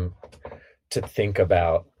downtime to think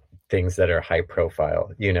about things that are high profile,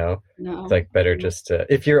 you know. No. It's like better just to,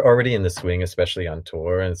 if you're already in the swing, especially on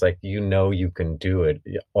tour, and it's like, you know, you can do it,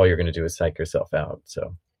 all you're going to do is psych yourself out.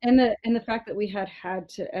 So and the fact that we had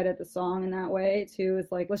to edit the song in that way too is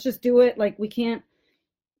like, let's just do it. Like we can't,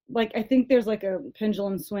 like I think there's like a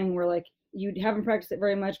pendulum swing where like you haven't practiced it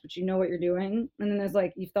very much but you know what you're doing, and then there's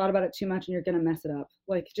like you've thought about it too much and you're gonna mess it up.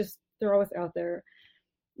 Like just throw us out there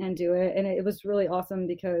and do it. And it was really awesome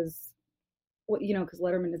because because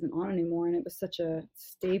Letterman isn't on anymore and it was such a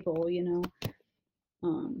staple, you know.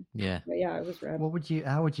 Yeah. But yeah, it was rad.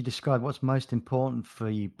 How would you describe what's most important for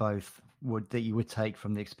you both that you would take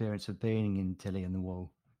from the experience of being in Tilly and the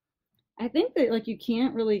Wall? I think that like you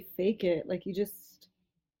can't really fake it. Like you just,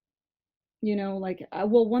 you know, like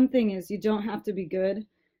well, one thing is you don't have to be good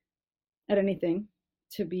at anything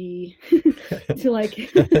to be to like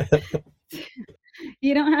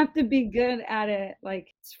you don't have to be good at it.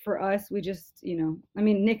 Like for us, we just, you know, I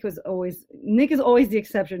mean, Nick is always the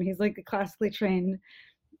exception. He's like the classically trained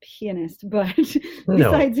pianist, but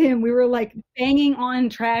besides him, we were like banging on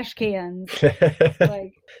trash cans.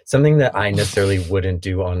 Like something that I necessarily wouldn't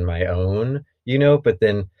do on my own, you know, but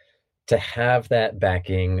then to have that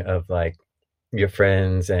backing of like your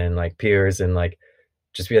friends and like peers and like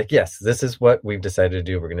just be like, yes, this is what we've decided to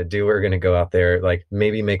do. We're going to go out there, like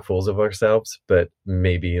maybe make fools of ourselves, but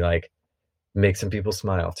maybe like make some people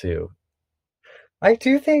smile too. I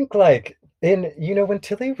do think like And when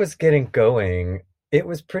Tilly was getting going, it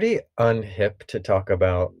was pretty unhip to talk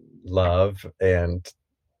about love and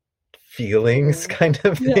feelings kind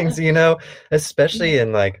of Yeah. things, especially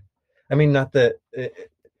in like, I mean, not that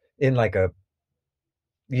in like a,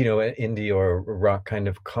 an indie or rock kind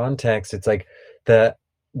of context, it's like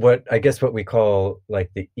what I guess what we call like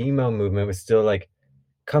the emo movement was still like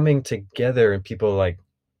coming together, and people like,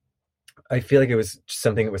 I feel like it was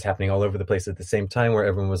something that was happening all over the place at the same time, where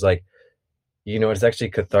everyone was like, it's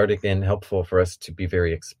actually cathartic and helpful for us to be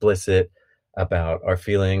very explicit about our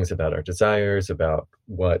feelings, about our desires, about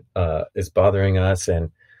what is bothering us.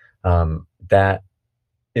 And that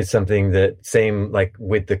is something that, same like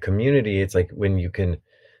with the community, it's like when you can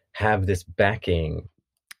have this backing.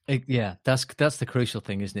 Yeah, that's the crucial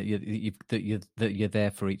thing, isn't it? That you're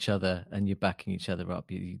there for each other and you're backing each other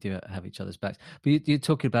up. You do have each other's backs. But you're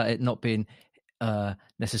talking about it not being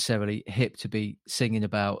necessarily hip to be singing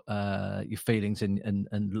about your feelings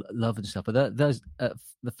and love and stuff. But those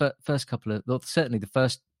the first couple of, well, certainly the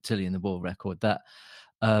first Tilly in the Wall record, that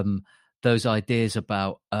those ideas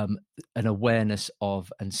about an awareness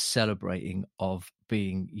of and celebrating of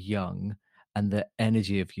being young, and the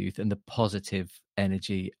energy of youth and the positive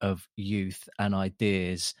energy of youth and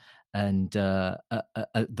ideas, and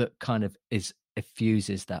that kind of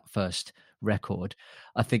effuses that first record.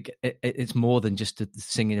 I think it's more than just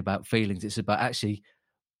singing about feelings. It's about, actually,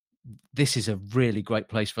 this is a really great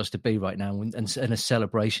place for us to be right now, and a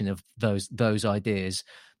celebration of those ideas.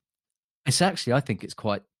 It's actually, I think it's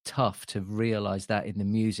quite tough to realize that in the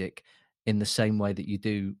music in the same way that you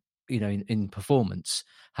do, in performance.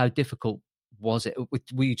 How difficult was it?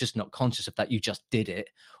 Were you just not conscious of that? You just did it?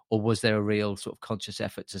 Or was there a real sort of conscious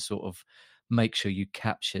effort to sort of make sure you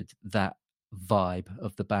captured that vibe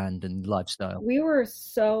of the band and lifestyle? We were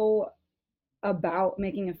so about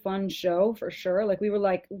making a fun show, for sure. Like, we were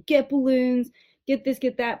like, get balloons, get this,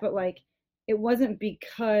 get that. But like, it wasn't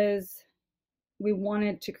because we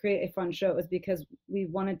wanted to create a fun show. It was because we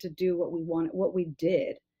wanted to do what we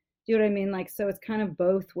did. Do you know what I mean? Like, so it's kind of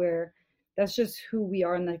both, where that's just who we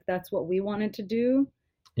are, and like that's what we wanted to do.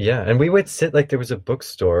 Yeah, and we would sit, like, there was a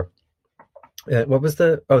bookstore. What was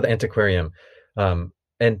the Antiquarium,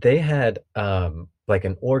 and they had like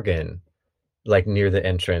an organ like near the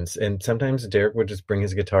entrance, and sometimes Derek would just bring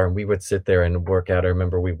his guitar and we would sit there and work out. I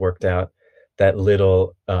remember we worked out that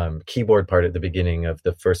little keyboard part at the beginning of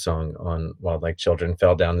the first song on While Like Children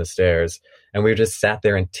Fell Down the Stairs, and we just sat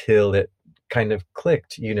there until it kind of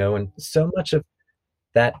clicked, and so much of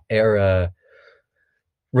that era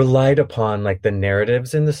relied upon like the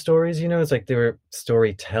narratives in the stories. It's like they were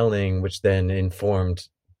storytelling, which then informed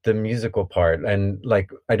the musical part. And like,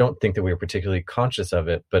 I don't think that we were particularly conscious of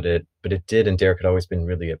it, but it did. And Derek had always been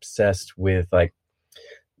really obsessed with like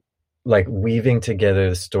weaving together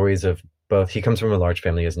the stories of both. He comes from a large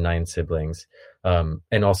family, he has 9 siblings,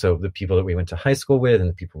 and also the people that we went to high school with and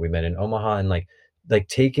the people we met in Omaha, and like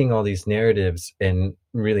taking all these narratives and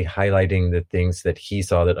really highlighting the things that he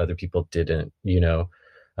saw that other people didn't,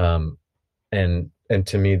 and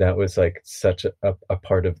to me that was like such a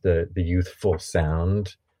part of the youthful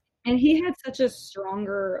sound. And he had such a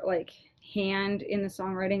stronger like hand in the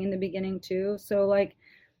songwriting in the beginning too. So like,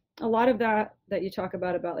 a lot of that you talk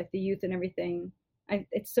about like the youth and everything,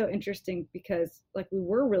 it's so interesting because like we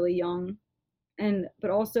were really young,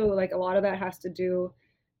 but also like a lot of that has to do,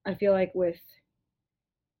 I feel like, with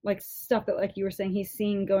like stuff that, like you were saying, he's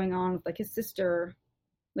seeing going on with like his sister,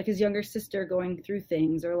 like his younger sister going through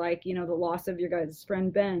things, or like, the loss of your guys'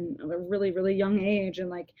 friend Ben at a really, really young age, and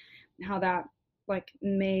like how that like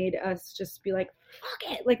made us just be like,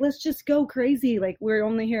 fuck it, like let's just go crazy, like we're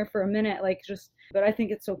only here for a minute, like just. But I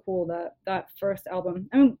think it's so cool that first album,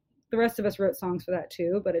 I mean, the rest of us wrote songs for that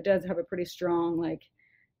too, but it does have a pretty strong like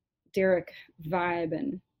Derek vibe,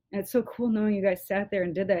 and it's so cool knowing you guys sat there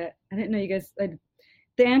and did that. I didn't know you guys, like,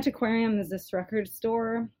 the Antiquarium is this record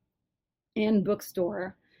store and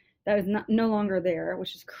bookstore that is no longer there,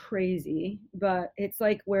 which is crazy, but it's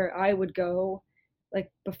like where I would go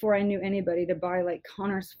like before I knew anybody to buy like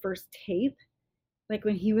Connor's first tape, like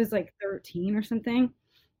when he was like 13 or something.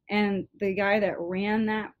 And the guy that ran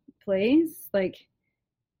that place, like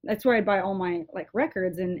that's where I'd buy all my like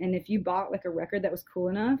records, and if you bought like a record that was cool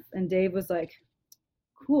enough and Dave was like,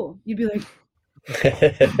 cool, you'd be like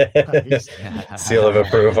seal of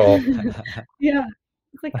approval. Yeah,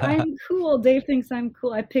 it's like, I'm cool, Dave thinks I'm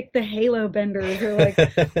cool, I picked the Halo benders, or like,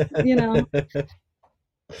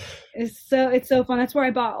 it's so fun. That's where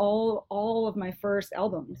I bought all of my first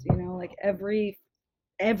albums, like everything.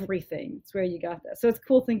 It's where you got that. So it's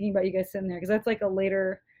cool thinking about you guys sitting there, because that's like a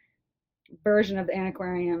later version of the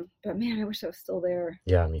antiquarium. But man, I wish I was still there.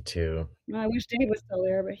 Yeah, me too. I wish Dave was still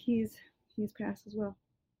there, but he's passed as well.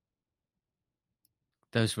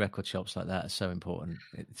 Those record shops like that are so important,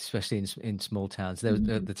 especially in small towns. There was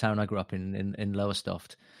the town I grew up in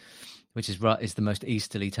Lowestoft, which is the most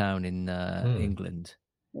easterly town in England,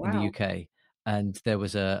 in the UK, and there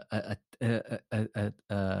was an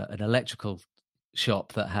electrical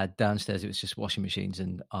shop that had downstairs. It was just washing machines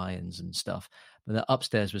and irons and stuff, but the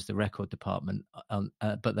upstairs was the record department.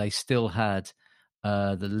 But they still had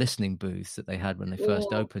the listening booths that they had when they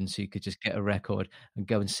first opened, so you could just get a record and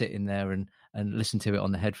go and sit in there and listen to it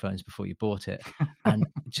on the headphones before you bought it, and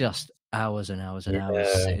just hours and hours and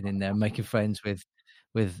hours sitting in there making friends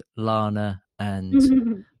with Lana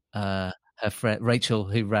and her friend Rachel,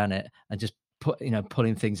 who ran it, and just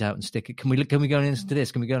pulling things out and sticking. Can we go and listen to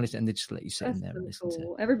this? Can we go and listen? And they just let you sit in there and listen to it.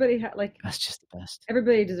 Everybody that's just the best.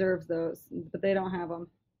 Everybody deserves those, but they don't have them,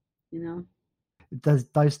 Those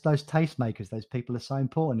tastemakers, those people are so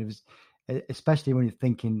important. It was, especially when you're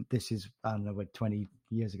thinking this is, I don't know, we're 20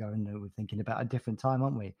 years ago, and we're thinking about a different time,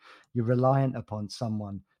 aren't we? You're reliant upon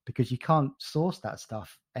someone because you can't source that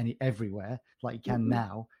stuff everywhere like you can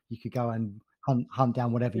now. You could go and hunt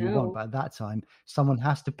down whatever you want, but at that time, someone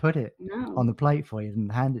has to put it on the plate for you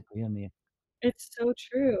and hand it to you. It's so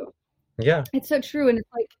true. Yeah, it's so true, and it's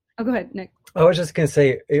like, oh, go ahead, Nick. I was just gonna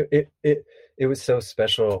say it was so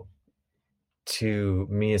special to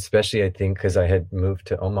me, especially I think because I had moved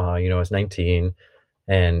to Omaha. I was 19,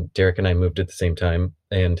 and Derek and I moved at the same time,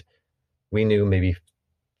 and we knew maybe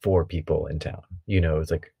 4 people in town. It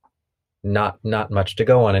was like not much to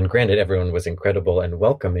go on, and granted, everyone was incredible and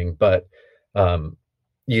welcoming, but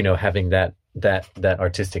having that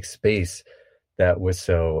artistic space that was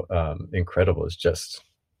so incredible is just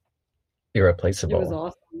irreplaceable. It was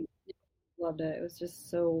awesome. Loved it. It was just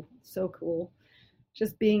so cool.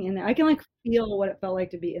 Just being in there, I can feel what it felt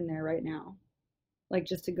like to be in there right now,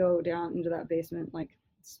 just to go down into that basement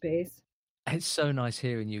space. It's so nice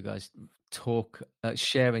hearing you guys talk,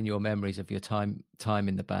 sharing your memories of your time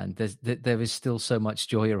in the band. There is still so much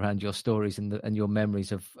joy around your stories and your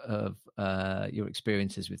memories of your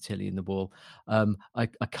experiences with Tilly and the Wall. I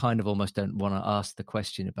kind of almost don't want to ask the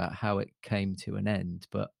question about how it came to an end,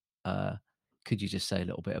 but could you just say a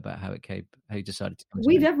little bit about how you decided to come to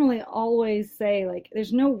We definitely always say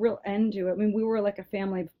there's no real end to it. I mean, we were like a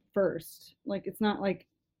family first. It's not like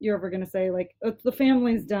you're ever going to say the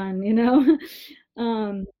family's done,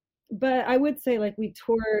 but I would say we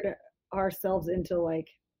toured ourselves into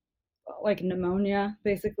pneumonia,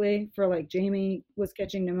 basically, for Jamie was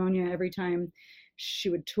catching pneumonia every time she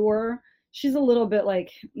would tour. She's a little bit I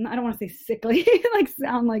don't want to say sickly,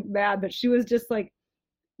 sound bad, but she was just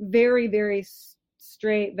very, very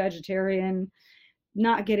straight vegetarian,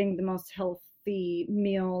 not getting the most healthy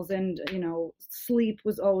meals, and sleep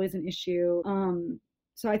was always an issue.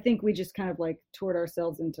 So I think we just kind of toured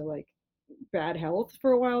ourselves into bad health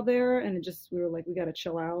for a while there, and we were we got to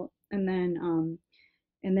chill out, and then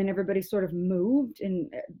everybody sort of moved,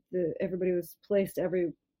 and everybody was placed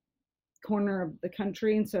every corner of the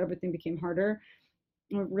country, and so everything became harder.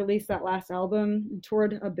 We released that last album and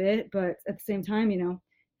toured a bit, but at the same time,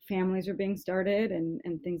 families are being started and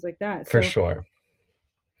things like that. For sure.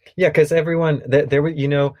 Yeah, because everyone there was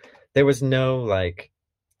there was no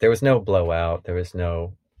blowout, there was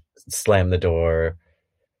no slam the door.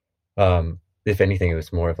 If anything, it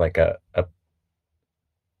was more of wait,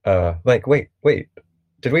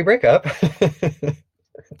 did we break up?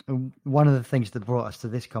 One of the things that brought us to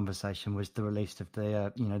this conversation was the release of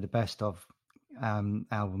the the best of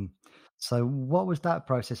album. So what was that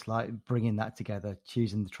process like, bringing that together,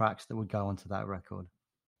 choosing the tracks that would go onto that record?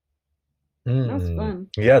 That was fun.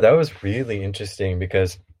 Yeah, that was really interesting,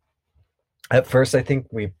 because at first I think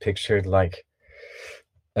we pictured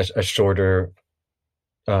a shorter,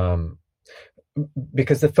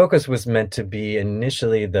 because the focus was meant to be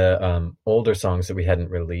initially the older songs that we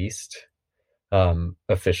hadn't released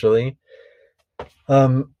officially.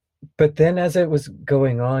 But then as it was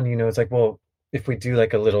going on, it's well, if we do a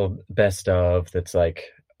little best of, that's a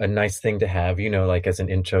nice thing to have, as an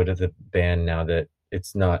intro to the band now that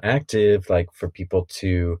it's not active, for people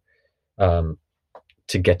to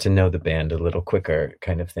get to know the band a little quicker,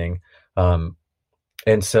 kind of thing. And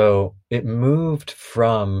so it moved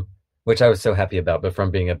from, which I was so happy about, but from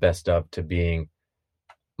being a best of to being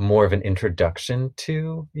more of an introduction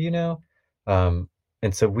to, and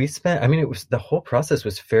so we spent, the whole process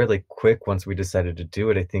was fairly quick once we decided to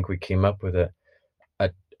do it. I think we came up with a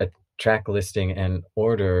track listing and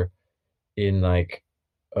order in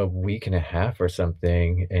a week and a half or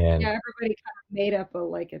something. And yeah, everybody kind of made up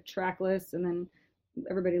a track list, and then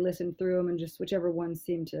everybody listened through them and just whichever ones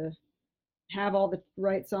seemed to have all the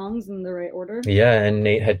right songs in the right order. Yeah, and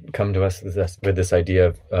Nate had come to us with this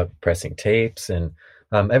idea of pressing tapes, and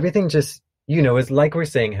everything just, is like we're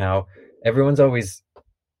saying how everyone's always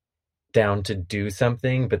down to do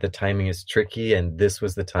something, but the timing is tricky, and this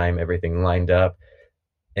was the time everything lined up.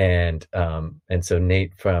 And so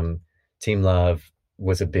Nate from Team Love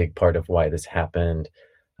was a big part of why this happened,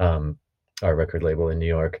 our record label in New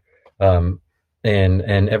York. And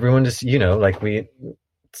everyone just, like we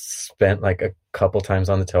spent like a couple times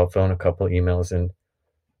on the telephone, a couple emails, and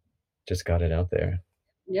just got it out there.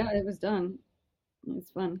 Yeah, it was done.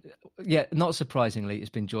 It's fun. Yeah, not surprisingly, it's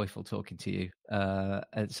been joyful talking to you.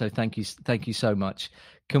 And so thank you so much.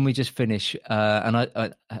 Can we just finish? And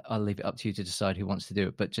I'll leave it up to you to decide who wants to do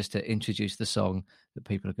it. But just to introduce the song that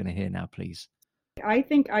people are going to hear now, please. I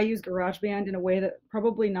think I use GarageBand in a way that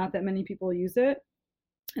probably not that many people use it,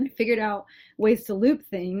 and I figured out ways to loop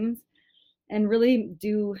things and really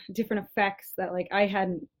do different effects that like I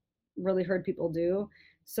hadn't really heard people do.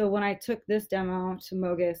 So when I took this demo to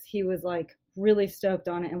Mogus, he was like really stoked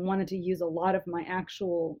on it and wanted to use a lot of my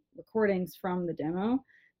actual recordings from the demo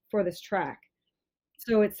for this track.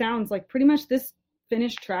 So it sounds like pretty much this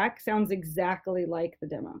finished track sounds exactly like the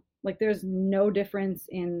demo. Like there's no difference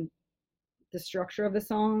in the structure of the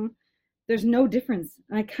song. There's no difference.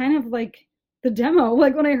 And I kind of like the demo.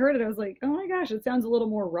 Like when I heard it, I was like, oh my gosh, it sounds a little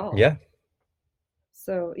more raw. Yeah.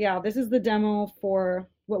 So yeah, this is the demo for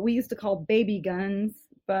what we used to call Baby Guns,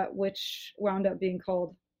 but which wound up being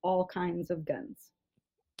called All Kinds of Guns.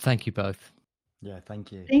 Thank you both. Yeah,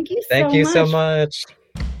 thank you. Thank you so much.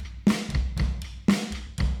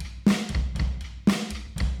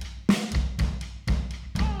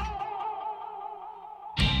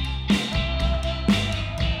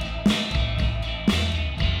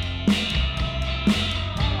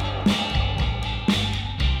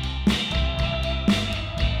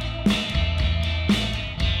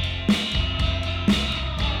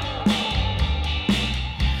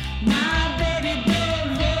 My baby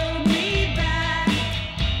don't hold me back.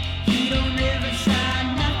 He don't ever try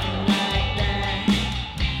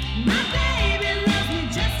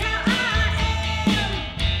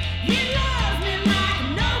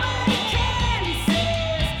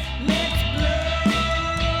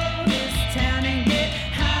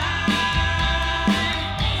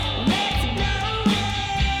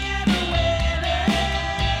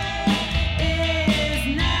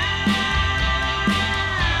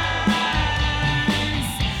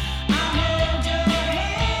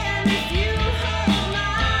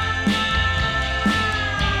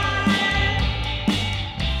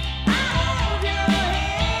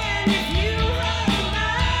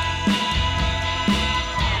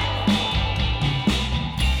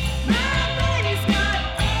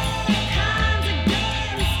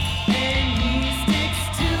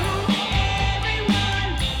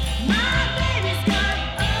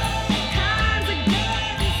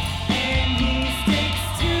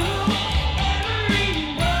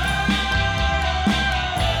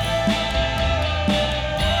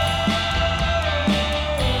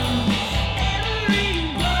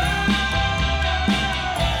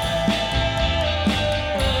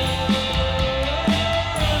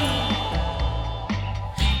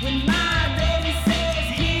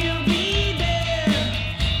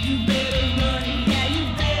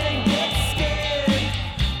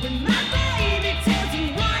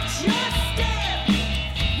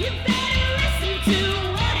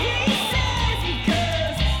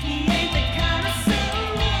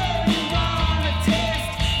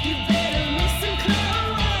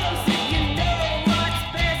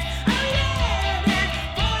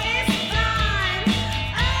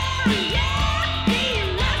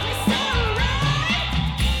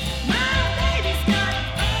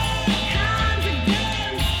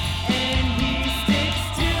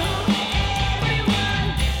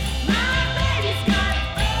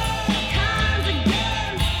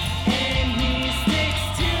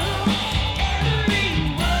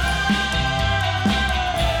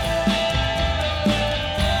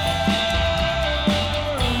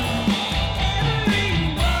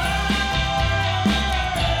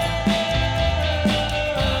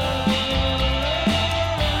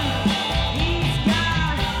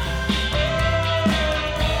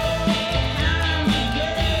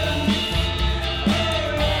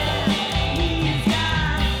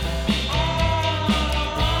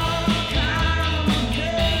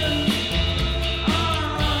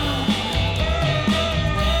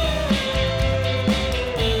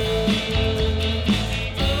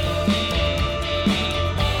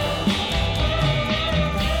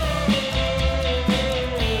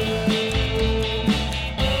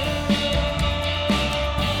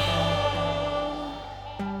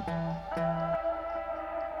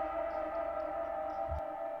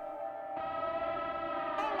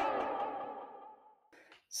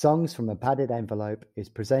Songs from a Padded Envelope is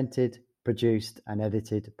presented, produced and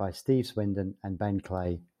edited by Steve Swindon and Ben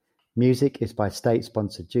Clay. Music is by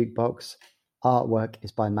state-sponsored Jukebox. Artwork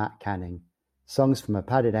is by Matt Canning. Songs from a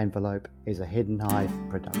Padded Envelope is a Hidden Hive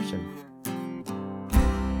production.